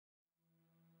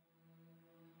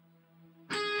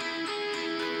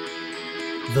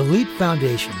The Leap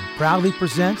Foundation proudly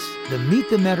presents the Meet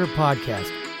the Mentor podcast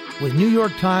with New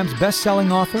York Times best-selling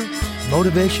author,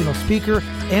 motivational speaker,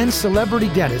 and celebrity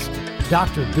dentist,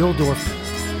 Dr. Bill Dorfman.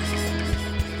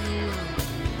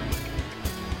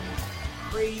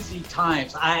 Crazy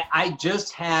times. I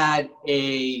just had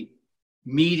a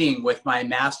meeting with my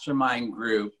mastermind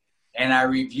group, and I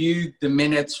reviewed the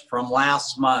minutes from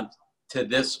last month to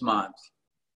this month.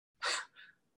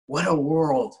 What a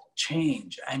world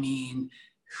change. I mean,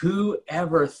 who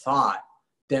ever thought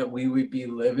that we would be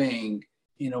living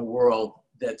in a world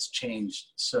that's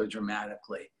changed so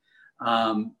dramatically?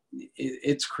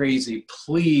 It's crazy.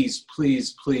 Please,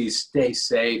 please, please stay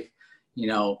safe.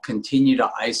 Continue to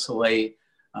isolate.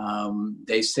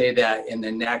 They say that in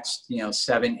the next,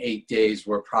 7-8 days,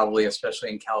 we're probably,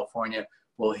 especially in California,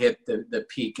 will hit the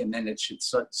peak, and then it should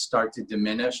start to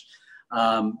diminish.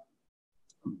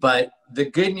 But the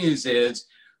good news is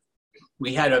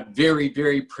we had a very,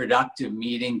 very productive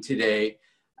meeting today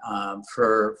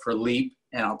for LEAP,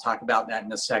 and I'll talk about that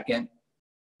in a second.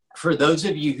 For those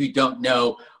of you who don't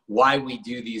know why we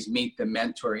do these Meet the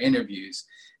Mentor interviews,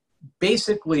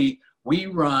 basically we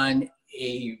run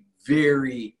a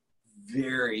very,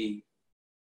 very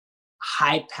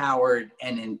high-powered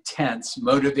and intense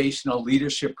motivational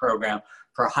leadership program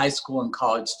for high school and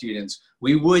college students.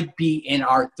 We would be in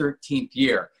our 13th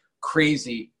year.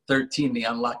 Crazy, 13, the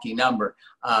unlucky number.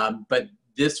 But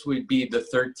this would be the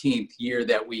 13th year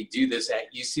that we do this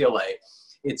at UCLA.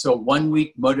 It's a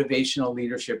 1-week motivational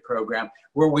leadership program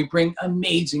where we bring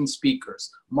amazing speakers: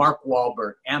 Mark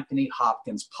Wahlberg, Anthony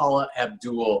Hopkins, Paula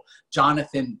Abdul,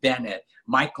 Jonathan Bennett,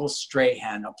 Michael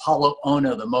Strahan, Apollo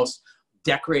Ono, the most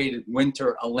decorated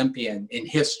Winter Olympian in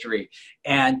history,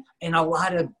 and a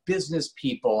lot of business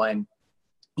people. And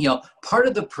part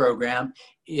of the program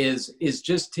is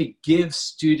just to give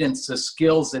students the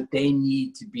skills that they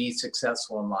need to be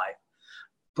successful in life.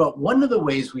 But one of the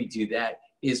ways we do that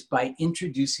is by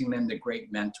introducing them to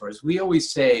great mentors. We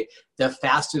always say the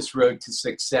fastest road to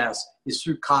success is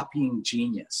through copying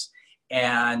genius.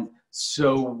 And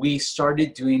so we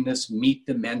started doing this Meet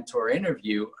the Mentor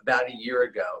interview about a year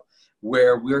ago,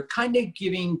 where we're kind of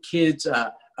giving kids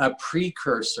a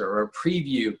precursor or a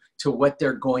preview to what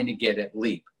they're going to get at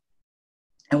LEAP.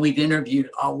 And we've interviewed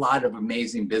a lot of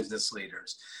amazing business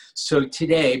leaders. So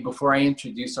today, before I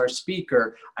introduce our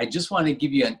speaker, I just want to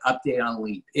give you an update on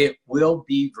LEAP. It will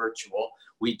be virtual.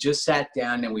 We just sat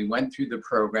down and we went through the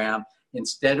program.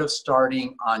 Instead of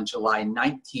starting on July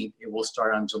 19th, it will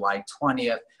start on July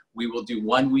 20th. We will do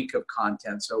 1 week of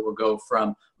content. So we'll go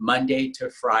from Monday to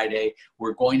Friday.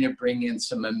 We're going to bring in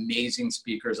some amazing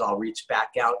speakers. I'll reach back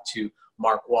out to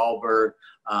Mark Wahlberg.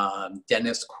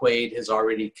 Dennis Quaid has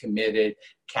already committed.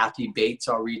 Kathy Bates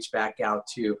I'll reach back out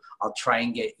to. I'll try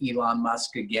and get Elon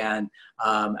Musk again.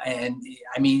 And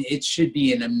I mean, it should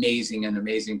be an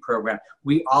amazing program.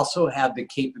 We also have the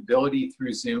capability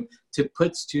through Zoom to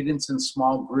put students in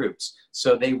small groups.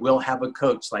 So they will have a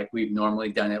coach like we've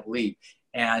normally done at LEAP.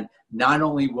 And not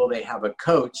only will they have a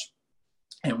coach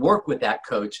and work with that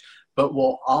coach, but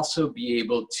we'll also be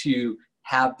able to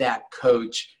have that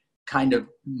coach kind of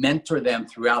mentor them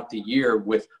throughout the year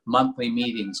with monthly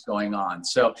meetings going on.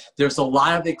 So there's a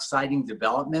lot of exciting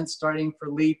developments starting for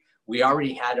LEAP. We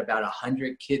already had about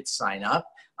 100 kids sign up,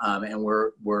 and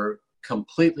we're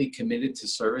completely committed to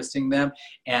servicing them.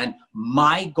 And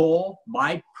my goal,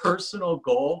 my personal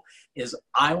goal, is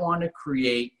I want to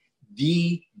create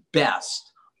the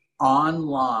best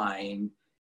online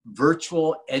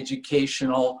virtual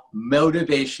educational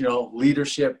motivational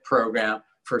leadership program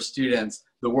for students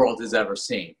the world has ever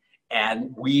seen.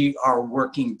 And we are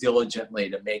working diligently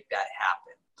to make that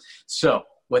happen. So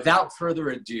without further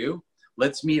ado,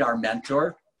 let's meet our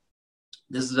mentor.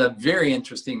 This is a very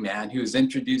interesting man who's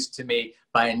introduced to me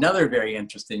by another very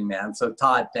interesting man. So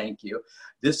Todd, thank you.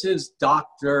 This is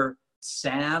Dr.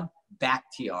 Sam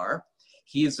Bakhtiar.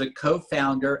 He is a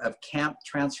co-founder of Camp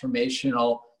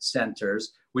Transformational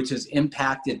Centers, which has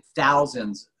impacted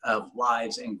thousands of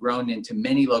lives and grown into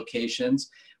many locations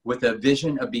with a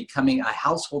vision of becoming a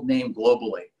household name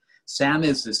globally. Sam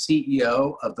is the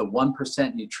CEO of the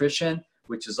 1% Nutrition,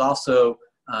 which is also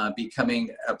becoming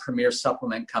a premier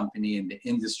supplement company in the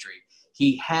industry.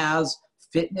 He has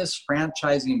fitness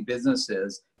franchising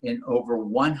businesses in over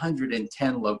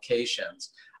 110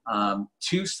 locations,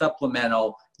 2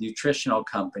 supplemental nutritional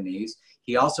companies.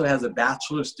 He also has a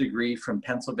bachelor's degree from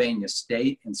Pennsylvania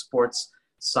State in sports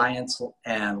science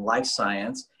and life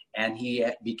science, and he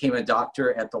became a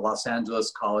doctor at the Los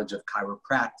Angeles College of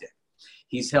Chiropractic.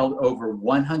 He's held over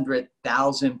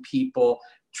 100,000 people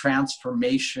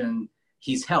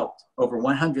He's helped over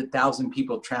 100,000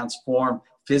 people transform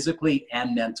physically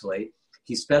and mentally.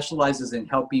 He specializes in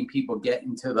helping people get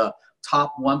into the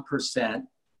top 1%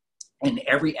 in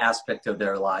every aspect of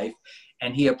their life.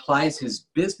 And he applies his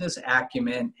business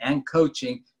acumen and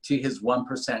coaching to his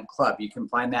 1% club. You can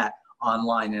find that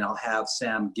online, and I'll have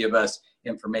Sam give us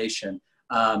information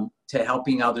to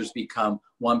helping others become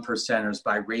 1%ers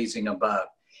by raising above.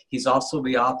 He's also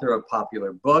the author of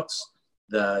popular books,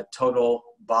 The Total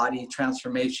Body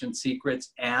Transformation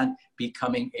Secrets and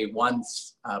Becoming a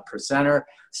 1%er.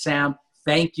 Sam,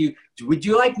 thank you. Would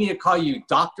you like me to call you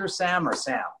Dr. Sam or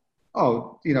Sam?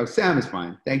 Oh, Sam is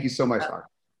fine. Thank you so much, Doc.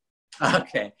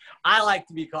 Okay. I like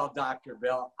to be called Dr.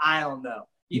 Bill. I don't know.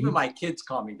 Even my kids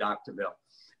call me Dr. Bill.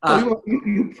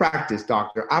 You practice,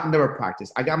 doctor. I've never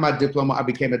practiced. I got my diploma. I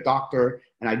became a doctor,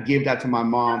 and I gave that to my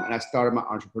mom, and I started my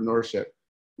entrepreneurship.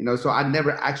 So I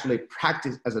never actually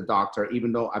practiced as a doctor,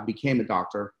 even though I became a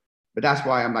doctor. But that's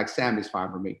why I'm like, Sam is fine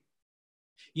for me.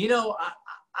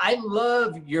 I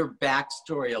love your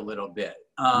backstory a little bit.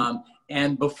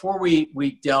 And before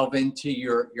we delve into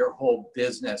your whole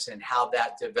business and how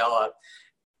that developed,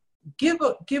 give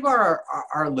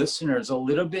our listeners a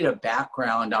little bit of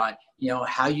background on,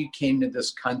 how you came to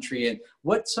this country and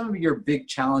what some of your big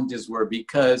challenges were,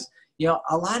 because,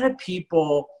 a lot of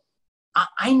people,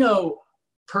 I know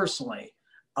personally,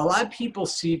 a lot of people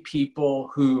see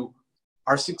people who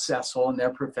are successful in their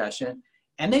profession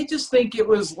and they just think it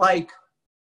was like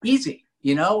easy,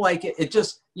 it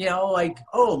just,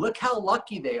 oh, look how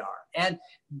lucky they are. And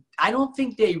I don't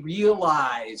think they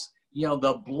realize,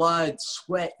 the blood,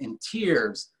 sweat, and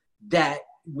tears that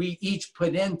we each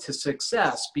put into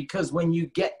success, because when you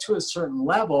get to a certain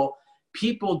level,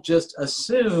 people just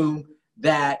assume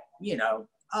that, you're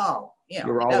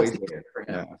always there.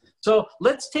 Yeah. So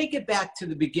let's take it back to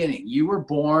the beginning. You were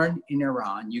born in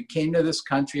Iran. You came to this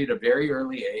country at a very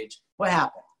early age. What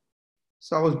happened?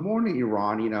 So I was born in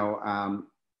Iran,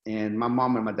 and my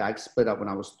mom and my dad split up when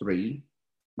I was 3.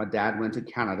 My dad went to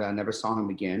Canada. I never saw him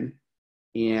again.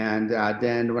 And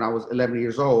then when I was 11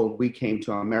 years old, we came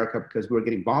to America because we were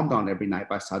getting bombed on every night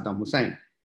by Saddam Hussein,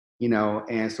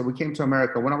 and so we came to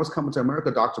America. When I was coming to America,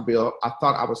 Dr. Bill, I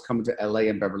thought I was coming to LA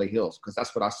and Beverly Hills because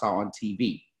that's what I saw on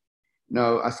TV.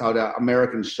 I saw the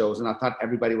American shows and I thought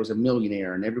everybody was a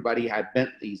millionaire and everybody had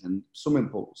Bentleys and swimming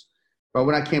pools. But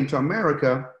when I came to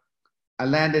America, I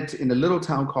landed in a little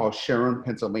town called Sharon,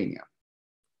 Pennsylvania,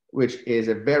 which is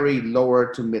a very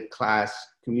lower to mid-class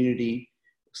community,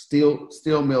 steel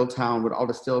mill town where all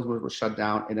the steel mills were shut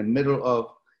down in the middle of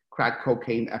crack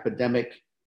cocaine epidemic.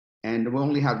 And we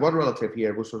only had one relative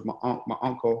here, which was my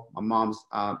uncle, my mom's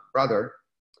brother.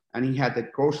 And he had the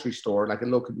grocery store, like a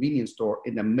little convenience store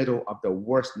in the middle of the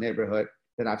worst neighborhood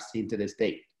that I've seen to this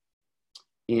date.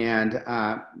 And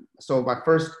so my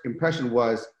first impression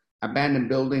was abandoned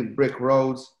building, brick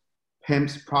roads,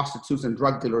 pimps, prostitutes, and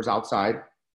drug dealers outside.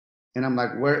 And I'm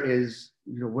like, where is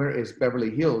Beverly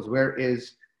Hills? Where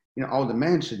is, all the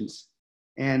mansions?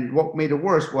 And what made it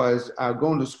worse was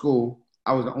going to school.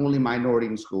 I was the only minority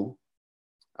in school.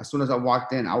 As soon as I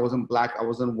walked in, I wasn't black, I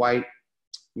wasn't white,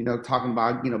 talking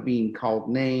about, being called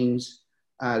names,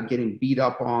 getting beat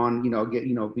up on,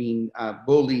 being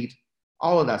bullied,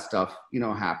 all of that stuff,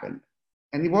 happened.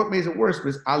 And what made it worse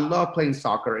was I love playing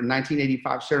soccer. In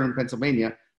 1985, Sharon,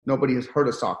 Pennsylvania, nobody has heard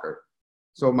of soccer.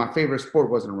 So my favorite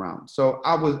sport wasn't around. So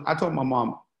I told my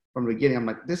mom from the beginning, I'm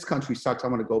like, this country sucks, I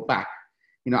want to go back.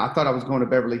 I thought I was going to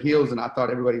Beverly Hills and I thought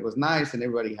everybody was nice and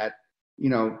everybody had,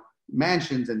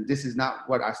 mansions, and this is not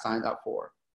what I signed up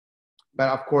for. But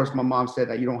of course, my mom said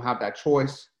that you don't have that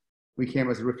choice. We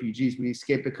came as refugees, we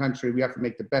escaped the country, we have to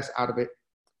make the best out of it.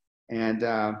 And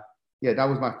that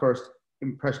was my first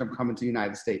impression of coming to the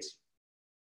United States.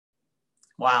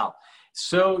 Wow.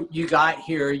 So you got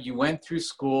here, you went through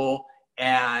school,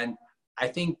 and I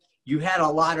think you had a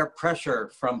lot of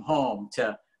pressure from home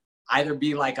to either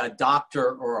be like a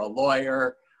doctor or a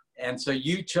lawyer. And so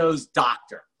you chose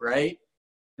doctor, right?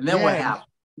 And then what happened?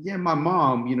 Yeah, my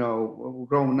mom,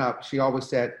 growing up, she always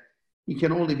said, you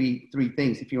can only be 3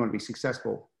 things if you want to be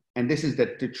successful. And this is the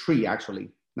tree,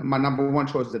 actually. My number 1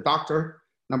 choice is a doctor.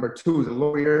 Number 2 is a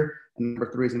lawyer. And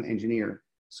number 3 is an engineer.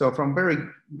 So from very,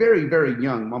 very, very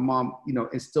young, my mom,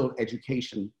 instilled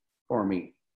education for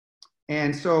me.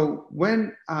 And so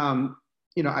when, I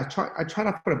tried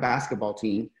out for a basketball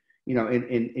team,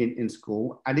 in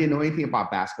school. I didn't know anything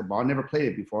about basketball. I never played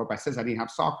it before, but since I didn't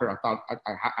have soccer, I thought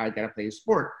I got to play a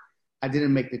sport. I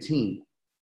didn't make the team.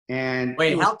 And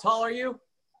wait, how tall are you?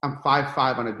 I'm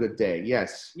 5'5" on a good day.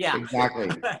 Yes. Yeah.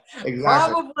 Exactly.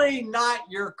 Probably not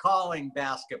your calling,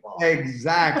 basketball.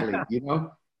 Exactly.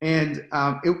 And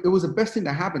it was the best thing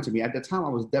that happened to me. At the time, I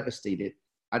was devastated.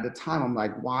 at the time, I'm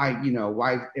like, why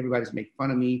everybody's making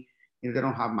fun of me? They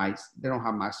don't have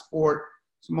my sport.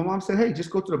 So my mom said, hey, just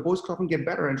go to the boys club and get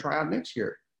better and try out next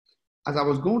year. As I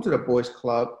was going to the boys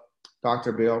club,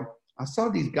 Dr. Bill, I saw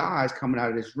these guys coming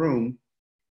out of this room.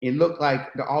 They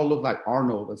all looked like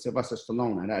Arnold and Sylvester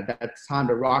Stallone. And at that time,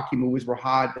 the Rocky movies were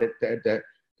hot, the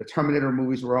Terminator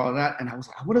movies were all that. And I was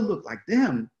like, I want to look like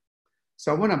them.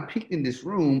 So when I'm peeked in this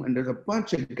room and there's a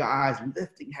bunch of guys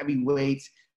lifting heavy weights,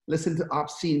 listening to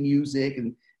obscene music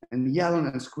and yelling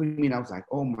and screaming, I was like,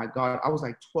 oh my God. I was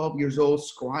like 12 years old,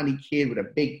 scrawny kid with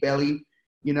a big belly,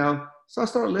 So I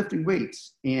started lifting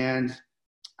weights. And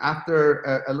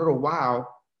after a little while,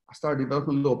 I started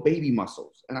developing little baby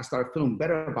muscles and I started feeling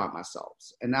better about myself.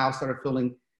 And now I started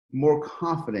feeling more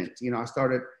confident. I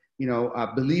started,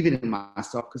 believing in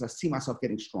myself because I see myself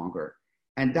getting stronger.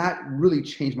 And that really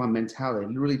changed my mentality.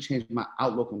 It really changed my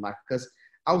outlook in life because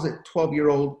I was a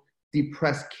 12-year-old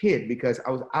depressed kid because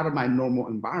I was out of my normal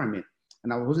environment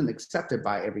and I wasn't accepted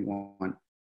by everyone.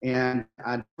 And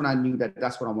when I knew that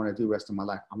that's what I want to do the rest of my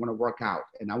life, I want to work out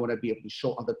and I want to be able to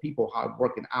show other people how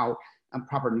working out and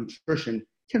proper nutrition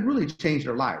can really change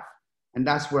their life. And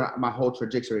that's where my whole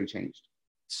trajectory changed.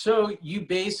 So you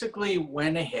basically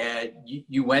went ahead,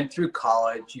 you went through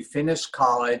college, you finished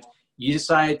college, you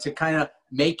decided to kind of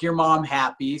make your mom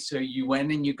happy. So you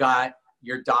went and you got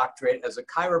your doctorate as a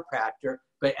chiropractor.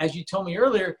 But as you told me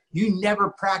earlier, you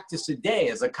never practiced a day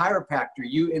as a chiropractor.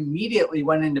 You immediately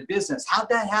went into business. How'd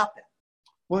that happen?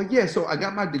 Well, yeah, so I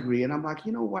got my degree and I'm like,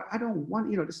 you know what? I don't want,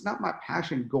 this is not my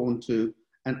passion going to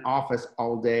an office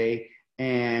all day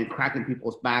and cracking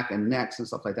people's back and necks and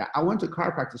stuff like that. I went to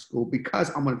chiropractic school because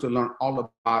I wanted to learn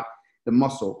all about the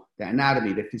muscle, the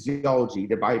anatomy, the physiology,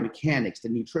 the biomechanics, the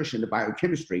nutrition, the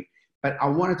biochemistry. But I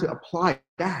wanted to apply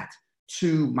that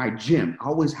to my gym. I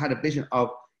always had a vision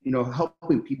of,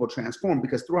 helping people transform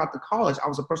because throughout the college, I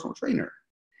was a personal trainer.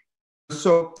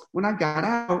 So when I got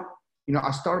out,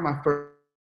 I started my first,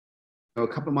 a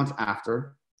couple of months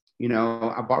after,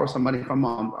 I borrowed some money from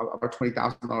mom, about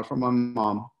 $20,000 from my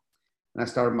mom. And I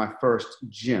started my first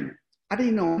gym. I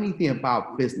didn't know anything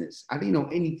about business. I didn't know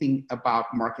anything about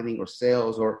marketing or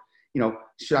sales or,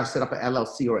 should I set up an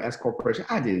LLC or S corporation?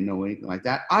 I didn't know anything like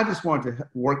that. I just wanted to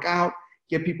work out,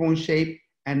 get people in shape,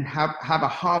 and have a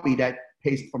hobby that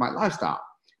pays for my lifestyle.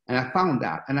 And I found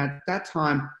that. And at that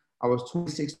time, I was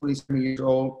 26, 27 years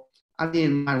old. I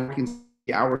didn't mind working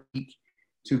 60 hours a week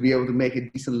to be able to make a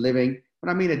decent living. When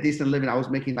I mean a decent living, I was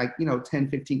making 10,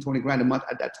 15, 20 grand a month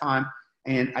at that time.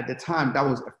 And at the time, that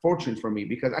was a fortune for me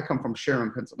because I come from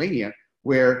Sharon, Pennsylvania,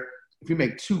 where if you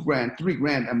make $2 grand, $3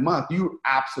 grand a month, you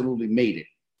absolutely made it.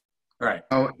 Right.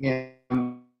 And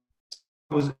I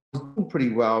was doing pretty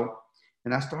well,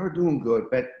 and I started doing good.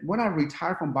 But when I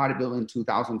retired from bodybuilding in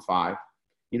 2005,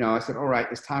 I said, all right,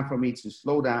 it's time for me to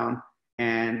slow down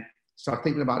and start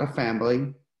thinking about a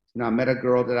family. I met a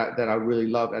girl that I really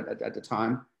loved at the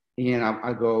time, and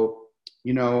I go,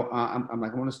 I'm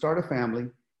like, I want to start a family.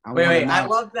 Wait, I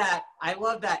love that. I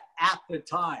love that at the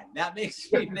time. That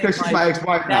makes me think because she's my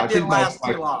ex-wife now. That didn't last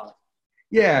too long.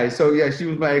 Yeah, so yeah,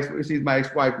 she's my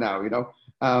ex-wife now.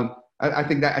 I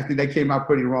think that came out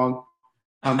pretty wrong.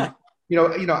 At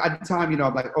the time,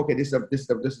 I'm like, okay, this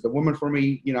is the woman for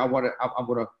me. I'm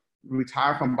gonna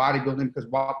retire from bodybuilding because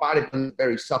bodybuilding is a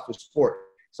very selfish sport.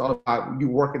 It's all about you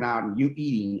working out and you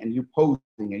eating and you posing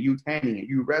and you tanning and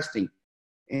you resting.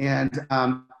 And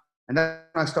then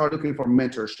I started looking for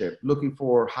mentorship, looking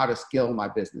for how to scale my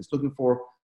business, looking for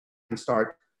and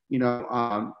start,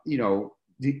 getting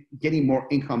more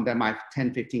income than my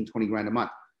 10, 15, 20 grand a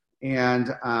month. And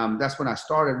that's when I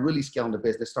started really scaling the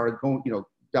business, started going,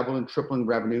 doubling, tripling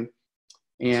revenue.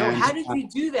 And so how did you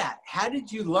do that? How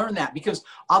did you learn that? Because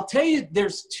I'll tell you,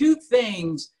 there's two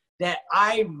things that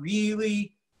I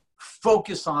really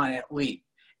focus on at LEAP.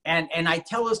 And I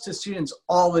tell this to students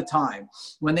all the time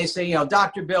when they say,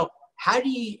 Dr. Bill, how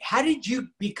did you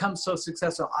become so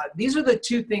successful? These are the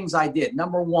two things I did.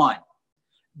 Number one,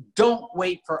 don't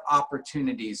wait for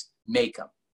opportunities, make them.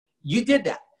 You did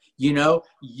that.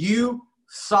 You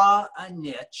saw a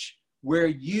niche where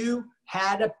you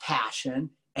had a passion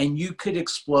and you could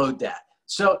explode that.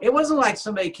 So it wasn't like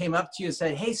somebody came up to you and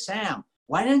said, hey, Sam,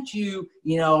 why don't you,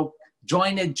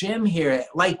 join a gym here?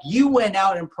 Like you went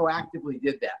out and proactively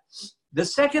did that. The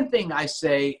second thing I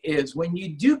say is when you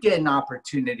do get an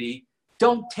opportunity,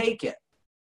 don't take it,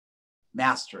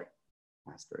 master it.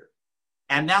 Master it.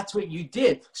 And that's what you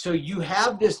did. So you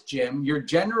have this gym, you're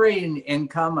generating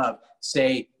income of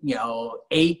say,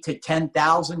 $8,000 to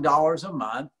 $10,000 a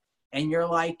month. And you're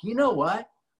like, you know what?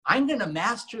 I'm going to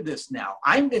master this now.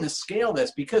 I'm going to scale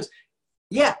this because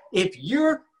if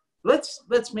you're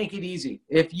let's make it easy.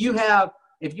 If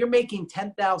you're making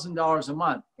 $10,000 a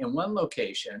month in one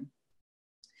location,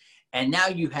 and now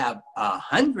you have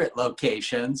 100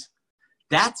 locations,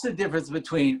 that's the difference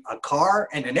between a car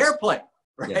and an airplane,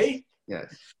 right?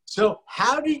 Yes. So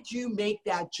how did you make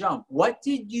that jump? What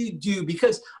did you do?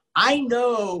 Because I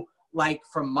know, like,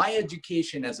 from my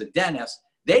education as a dentist,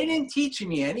 they didn't teach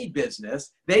me any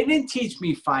business. They didn't teach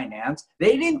me finance.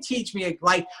 They didn't teach me,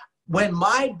 like, when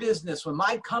my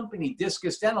company,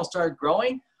 Discus Dental, started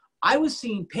growing, I was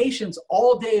seeing patients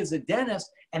all day as a dentist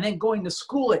and then going to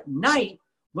school at night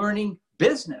learning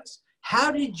business.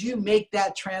 How did you make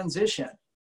that transition?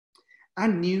 I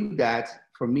knew that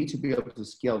for me to be able to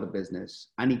scale the business,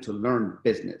 I need to learn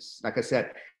business. Like I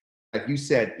said, like you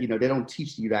said, they don't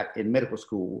teach you that in medical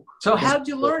school. So how did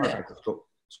you learn it?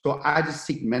 So I just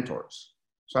seek mentors.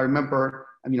 So I remember,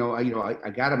 I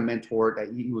got a mentor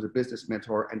that he was a business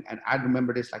mentor, and I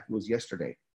remember this like it was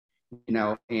yesterday,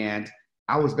 and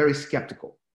I was very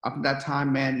skeptical. Up at that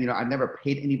time, man, I never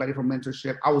paid anybody for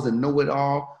mentorship. I was a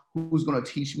know-it-all. Who's going to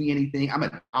teach me anything? I'm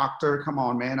a doctor. Come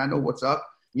on, man. I know what's up,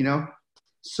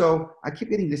 So I keep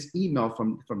getting this email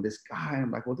from this guy.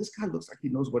 I'm like, well, this guy looks like he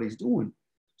knows what he's doing.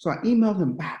 So I emailed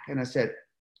him back and I said,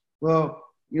 well,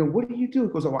 what do you do? He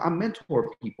goes, oh, well, I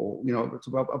mentor people, it's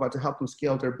about to help them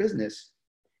scale their business.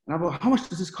 And I go, how much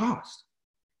does this cost?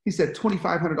 He said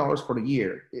 $2,500 for the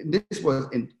year. And this was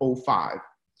in 2005.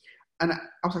 And I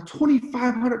was like,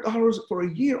 $2,500 for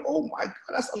a year? Oh my God,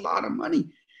 that's a lot of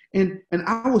money. And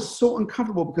I was so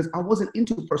uncomfortable because I wasn't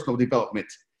into personal development.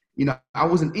 I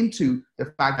wasn't into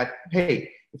the fact that, hey,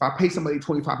 if I pay somebody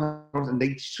 $2,500 and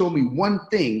they show me one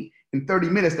thing in 30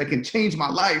 minutes that can change my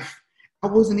life, I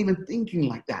wasn't even thinking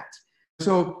like that.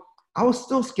 So I was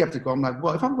still skeptical. I'm like,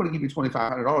 well, if I'm going to give you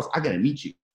 $2,500, I got to meet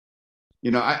you.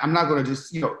 I'm not going to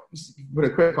just, put a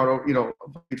credit card over,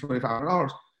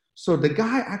 $2,500. So the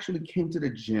guy actually came to the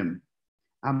gym.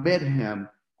 I met him,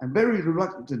 and very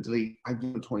reluctantly, I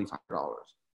gave him $25.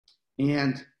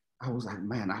 And I was like,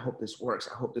 man, I hope this works.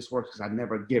 I hope this works, because I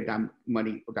never give that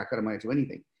money or that kind of money to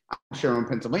anything. I'm sure in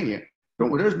Pennsylvania,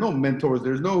 there's no mentors,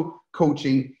 there's no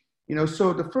coaching.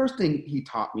 So the first thing he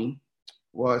taught me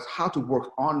was how to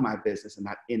work on my business and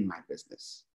not in my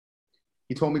business.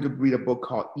 He told me to read a book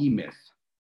called E-Myth,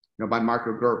 by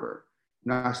Michael Gerber.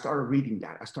 I started reading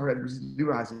that. I started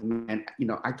realizing, man,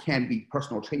 I can't be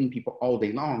personal training people all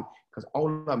day long, because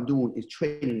all I'm doing is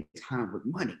trading time with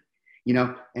money,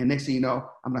 and next thing you know,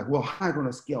 I'm like, well, how am I going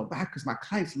to scale back? Because my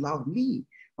clients love me.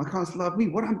 My clients love me.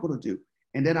 What am I going to do?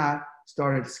 And then I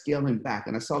started scaling back,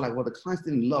 and I saw like, well, the clients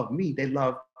didn't love me. They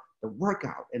loved the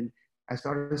workout. And I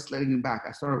started scaling back.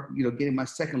 I started, getting my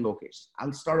second location. I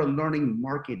started learning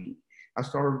marketing. I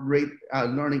started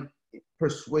learning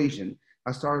persuasion.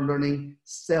 I started learning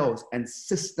sales and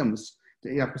systems.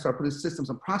 I started putting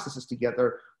systems and processes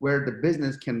together where the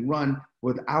business can run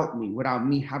without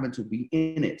me having to be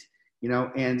in it.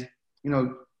 And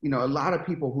a lot of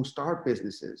people who start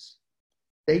businesses,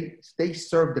 they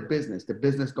serve the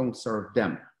business don't serve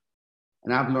them.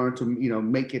 And I've learned to,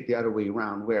 make it the other way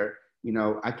around, where,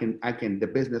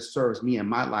 the business serves me and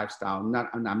my lifestyle. I'm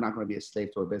not going to be a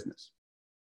slave to a business.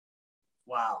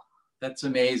 Wow. That's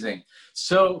amazing.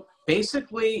 So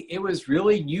basically it was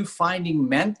really you finding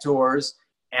mentors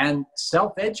and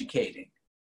self-educating.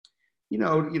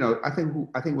 I think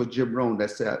it was Jim Rohn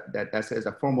that says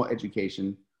a formal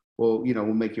education will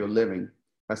make you a living.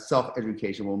 A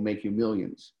self-education will make you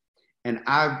millions. And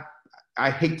I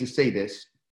hate to say this,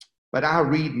 but I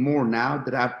read more now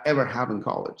than I've ever had in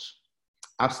college.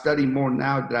 I've studied more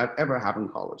now than I've ever had in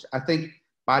college. I think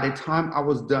by the time I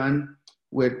was done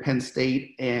with Penn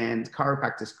State and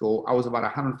chiropractic school, I was about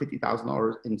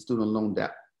 $150,000 in student loan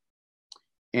debt.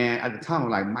 And at the time, I'm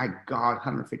like, my God,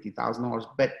 $150,000.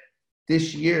 But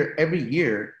this year, every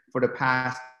year for the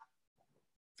past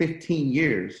 15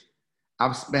 years,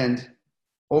 I've spent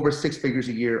over 6 figures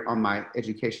a year on my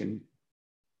education,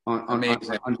 on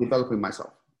developing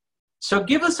myself. So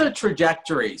give us a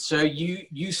trajectory. So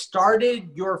you started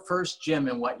your first gym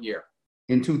in what year?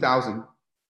 In 2000.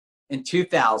 In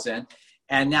 2000.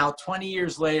 And now 20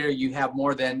 years later, you have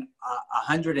more than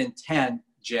 110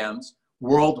 gyms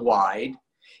worldwide.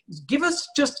 Give us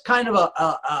just kind of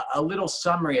a little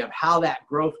summary of how that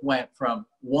growth went from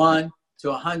 1 to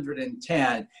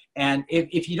 110. And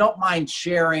if you don't mind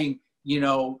sharing,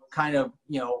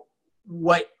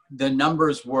 what the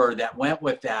numbers were that went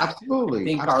with that. Absolutely. I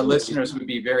think our listeners would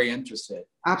be very interested.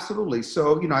 Absolutely.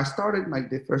 So, I started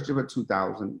the first gym in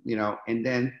 2000, and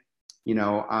then,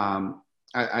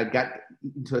 I got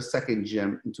into a second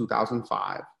gym in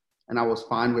 2005, and I was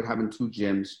fine with having 2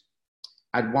 gyms.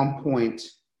 At one point,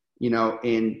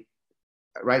 in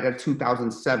right at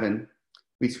 2007,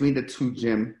 between the two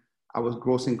gym, I was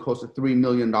grossing close to $3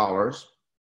 million. And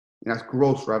that's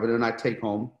gross revenue, and I take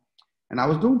home. And I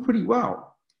was doing pretty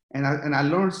well. And I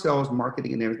learned sales,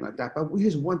 marketing, and everything like that. But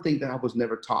here's one thing that I was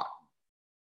never taught.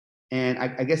 And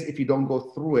I guess if you don't go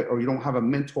through it, or you don't have a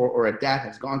mentor or a dad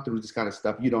that's gone through this kind of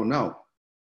stuff, you don't know.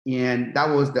 And that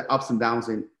was the ups and downs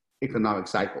in economic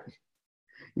cycle.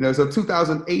 So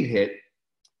 2008 hit,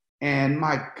 and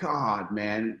my God,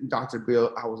 man, Dr.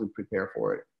 Bill, I wasn't prepared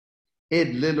for it.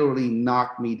 It literally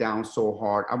knocked me down so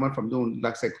hard. I went from doing,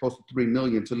 like I said, close to 3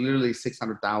 million to literally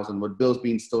 600,000, with bills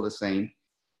being still the same.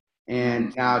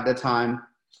 And at that time,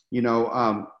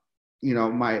 my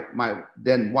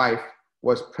then wife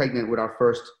was pregnant with our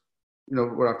first,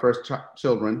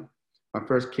 children. My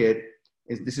first kid.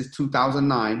 This is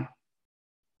 2009.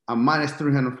 I'm minus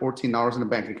 $314 in the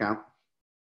bank account.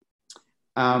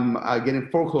 Getting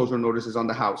foreclosure notices on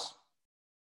the house.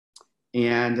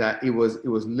 And it was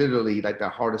literally like the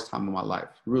hardest time of my life,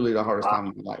 really the hardest time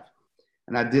of my life.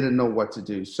 And I didn't know what to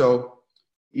do. So,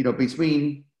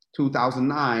 between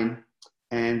 2009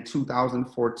 and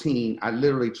 2014, I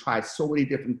literally tried so many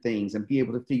different things and be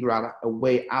able to figure out a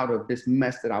way out of this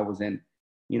mess that I was in,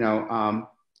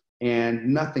 and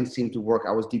nothing seemed to work.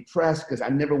 I was depressed because I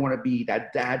never want to be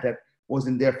that dad that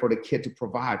wasn't there for the kid to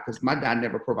provide, because my dad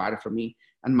never provided for me,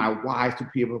 and my wife to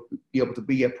be able to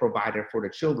be a provider for the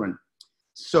children.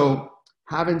 So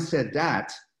having said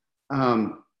that, I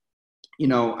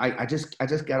just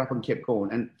got up and kept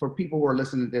going. And for people who are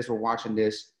listening to this or watching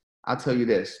this, I'll tell you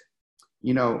this,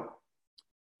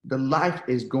 the life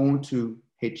is going to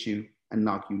hit you and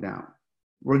knock you down.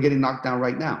 We're getting knocked down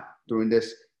right now during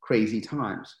this crazy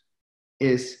times.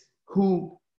 Is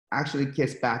who actually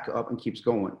gets back up and keeps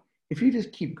going. If you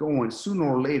just keep going,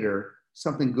 sooner or later,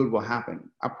 something good will happen.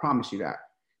 I promise you that.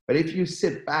 But if you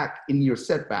sit back in your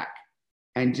setback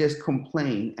and just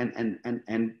complain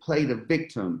and play the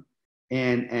victim,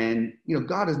 and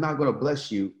God is not going to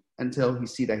bless you until he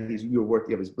see that you're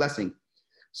worthy of his blessing.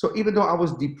 So even though I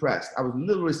was depressed, I was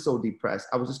literally so depressed.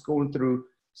 I was just going through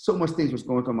so much things was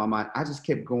going through my mind. I just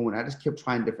kept going. I just kept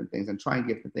trying different things and trying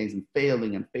different things and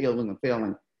failing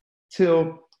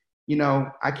till,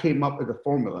 I came up with a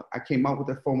formula. I came up with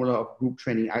a formula of group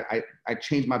training. I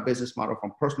changed my business model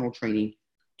from personal training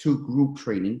to group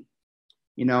training.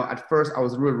 At first I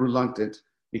was really reluctant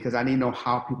because I didn't know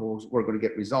how people were going to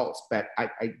get results, but I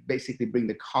basically bring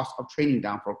the cost of training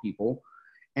down for people.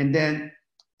 And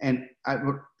I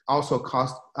would also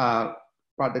brought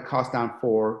the cost down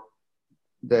for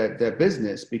the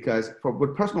business, because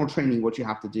with personal training, what you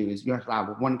have to do is you have to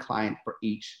have one client for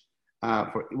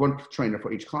one trainer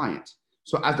for each client.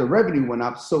 So as the revenue went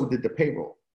up, so did the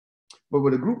payroll. But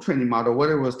with a group training model,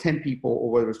 whether it was 10 people or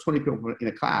whether it was 20 people in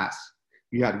a class,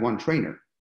 you had one trainer.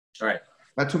 Right.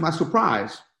 But to my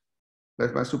surprise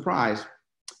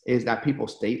is that people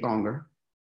stayed longer.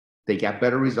 They got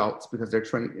better results because their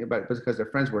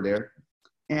friends were there.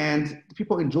 And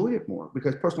people enjoyed it more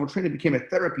because personal training became a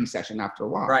therapy session after a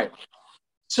while. Right.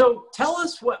 So tell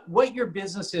us what your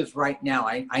business is right now.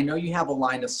 I know you have a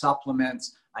line of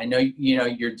supplements. I know,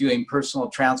 you're doing personal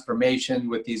transformation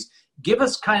with these. Give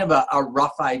us kind of a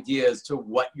rough idea as to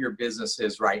what your business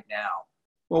is right now.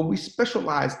 Well, we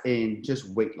specialize in just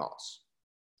weight loss.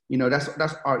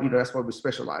 That's what we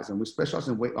specialize in. We specialize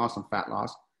in weight loss and fat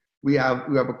loss. We have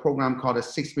a program called a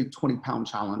 6-week 20-pound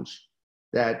challenge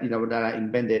that I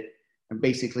invented, and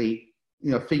basically,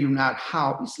 figuring out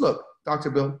how. Look, Dr.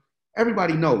 Bill,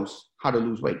 everybody knows how to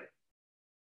lose weight.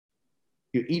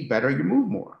 You eat better, you move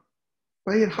more.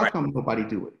 But yet, how come nobody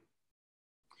do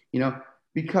it?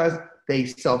 Because they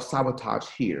self-sabotage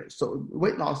here. So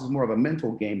weight loss is more of a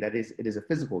mental game it is a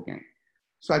physical game.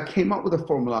 So I came up with a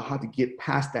formula how to get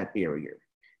past that barrier.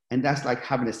 And that's like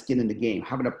having a skin in the game,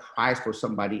 having a prize for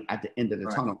somebody at the end of the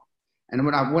tunnel. And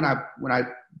when I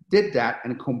did that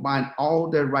and combined all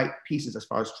the right pieces as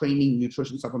far as training,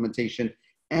 nutrition, supplementation,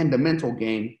 and the mental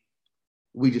game,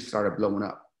 we just started blowing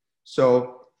up.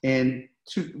 So we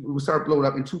started blowing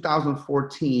up in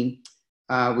 2014.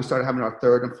 We started having our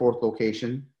third and fourth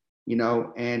location,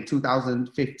 and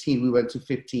 2015, we went to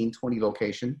 15, 20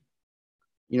 location.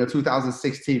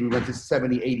 2016, we went to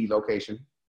 70, 80 location.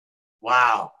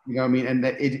 Wow. You know what I mean? And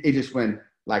it just went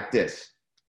like this.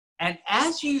 And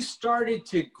as you started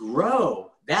to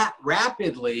grow that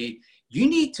rapidly, you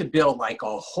need to build like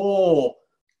a whole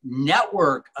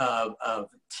network of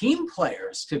team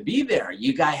players to be there.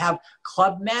 You got to have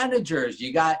club managers.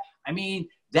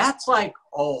 That's like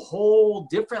a whole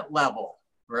different level,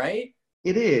 right?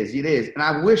 It is. And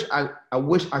I wish I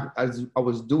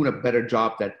was doing a better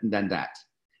job than that.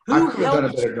 I could have done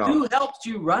a better job. Who helped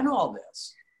you run all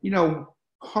this? You know,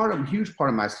 huge part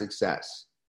of my success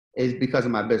is because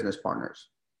of my business partners.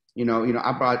 You know,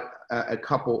 I brought a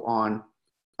couple on.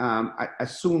 I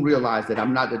soon realized that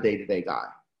I'm not the day-to-day guy.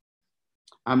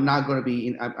 I'm not going to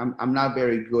be. I'm not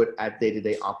very good at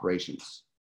day-to-day operations.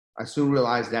 I soon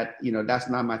realized that, you know, that's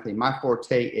not my thing. My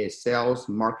forte is sales,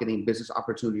 marketing, business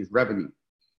opportunities, revenue.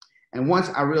 And once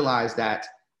I realized that,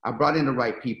 I brought in the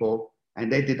right people,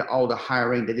 and they did all the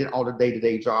hiring, they did all the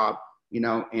day-to-day job, you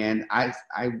know, and I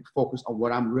focused on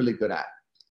what I'm really good at.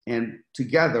 And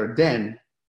together, then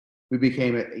we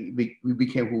became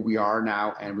who we are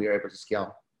now, and we are able to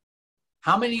scale.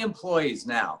 How many employees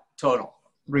now total?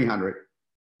 300.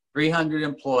 300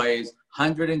 employees,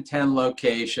 110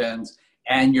 locations,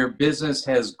 and your business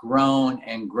has grown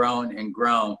and grown and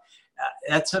grown.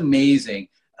 That's amazing.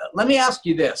 Let me ask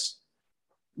you this.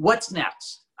 What's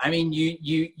next? I mean,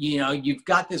 you know, you've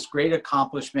got this great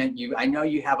accomplishment. I know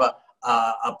you have a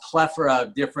plethora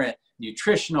of different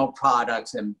nutritional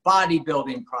products and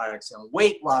bodybuilding products and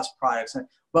weight loss products.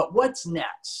 But what's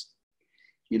next?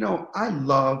 You know, I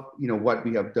love, you know, what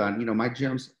we have done. You know, my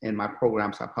gyms and my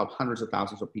programs have helped hundreds of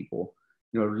thousands of people,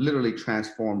 you know, literally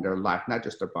transform their life, not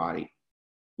just their body.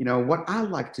 You know, what I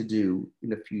like to do in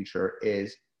the future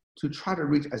is to try to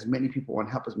reach as many people and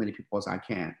help as many people as I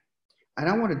can. And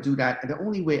I want to do that. And the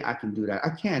only way I can do that,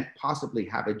 I can't possibly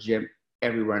have a gym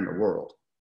everywhere in the world.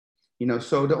 You know,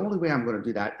 so the only way I'm going to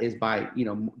do that is by, you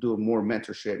know, doing more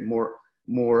mentorship, more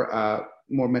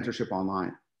mentorship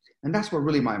online. And that's what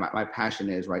really my passion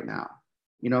is right now.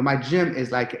 You know, my gym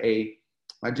is like a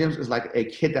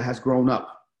kid that has grown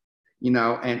up, you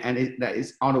know, and that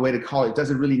is on the way to college. It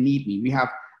doesn't really need me.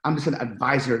 I'm just an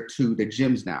advisor to the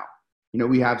gyms now. You know,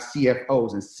 we have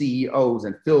CFOs and CEOs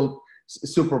and field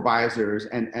supervisors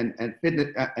and fitness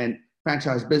and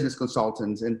franchise business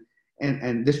consultants and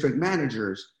district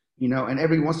managers, you know, and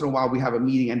every once in a while we have a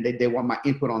meeting and they want my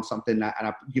input on something and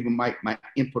I give them my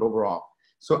input overall.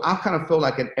 So I kind of feel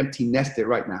like an empty nested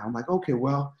right now. I'm like, okay,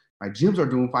 well, my gyms are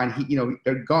doing fine. You know,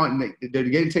 they're gone. They're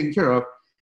getting taken care of.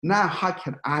 Now, how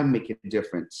can I make a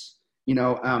difference? You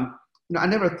know, I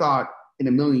never thought in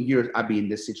a million years I'd be in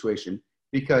this situation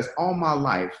because all my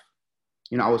life,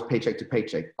 you know, I was paycheck to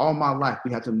paycheck. All my life,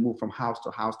 we had to move from house to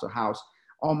house to house.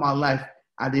 All my life,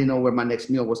 I didn't know where my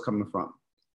next meal was coming from.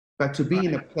 But to be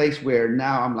in a place where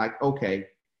now I'm like, okay,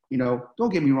 you know, don't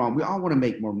get me wrong. We all want to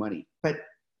make more money. But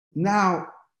now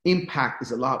impact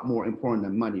is a lot more important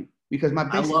than money because my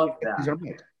basic needs are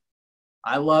met.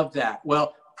 I love that.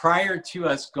 Well, prior to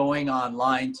us going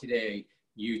online today,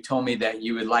 you told me that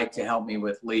you would like to help me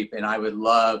with LEAP, and I would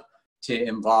love to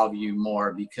involve you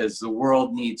more because the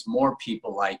world needs more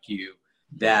people like you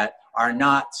that are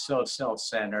not so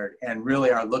self-centered and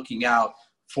really are looking out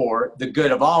for the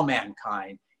good of all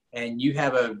mankind. And you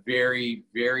have a very,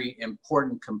 very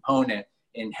important component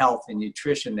in health and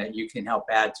nutrition that you can help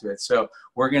add to it. So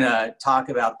we're going to talk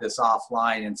about this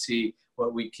offline and see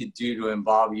what we could do to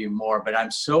involve you more. But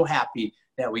I'm so happy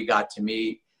that we got to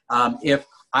meet. If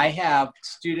I have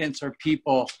students or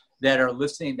people that are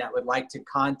listening that would like to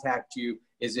contact you,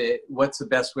 what's the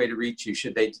best way to reach you?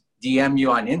 Should they DM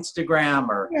you on Instagram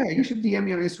or? Yeah, you should DM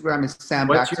me on Instagram. It's Sam.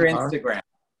 What's your Instagram?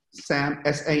 Sam,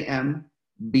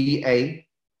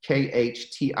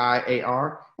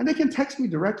 SAMBAKHTIAR. And they can text me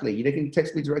directly. They can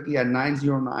text me directly at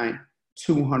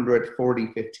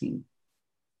 909-200-4015.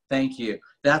 Thank you.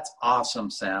 That's awesome,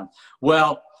 Sam.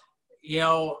 Well, you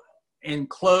know, in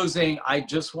closing, I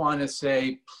just want to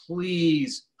say,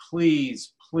 please,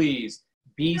 please, please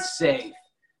be safe.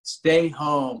 Stay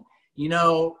home. You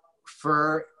know,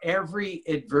 for every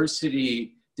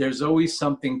adversity, there's always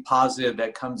something positive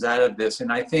that comes out of this.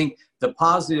 And I think the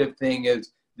positive thing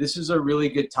is this is a really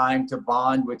good time to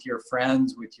bond with your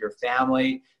friends, with your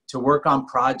family, to work on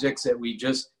projects that we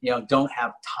just, you know, don't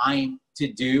have time to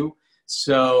do.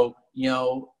 So, you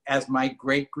know, as my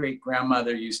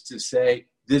great-great-grandmother used to say,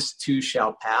 this too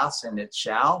shall pass, and it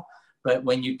shall. But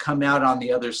when you come out on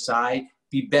the other side,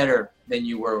 be better than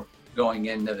you were going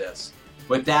into this.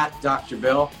 With that, Dr.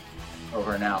 Bill,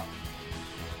 over and out.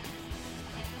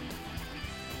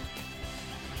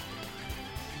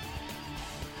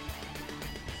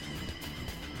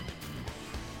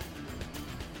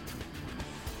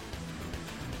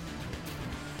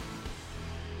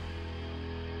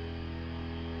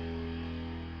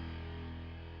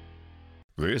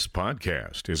 This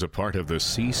podcast is a part of the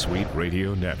C-Suite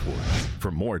Radio Network.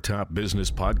 For more top business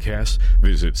podcasts,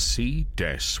 visit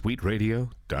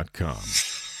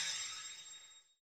c-suiteradio.com.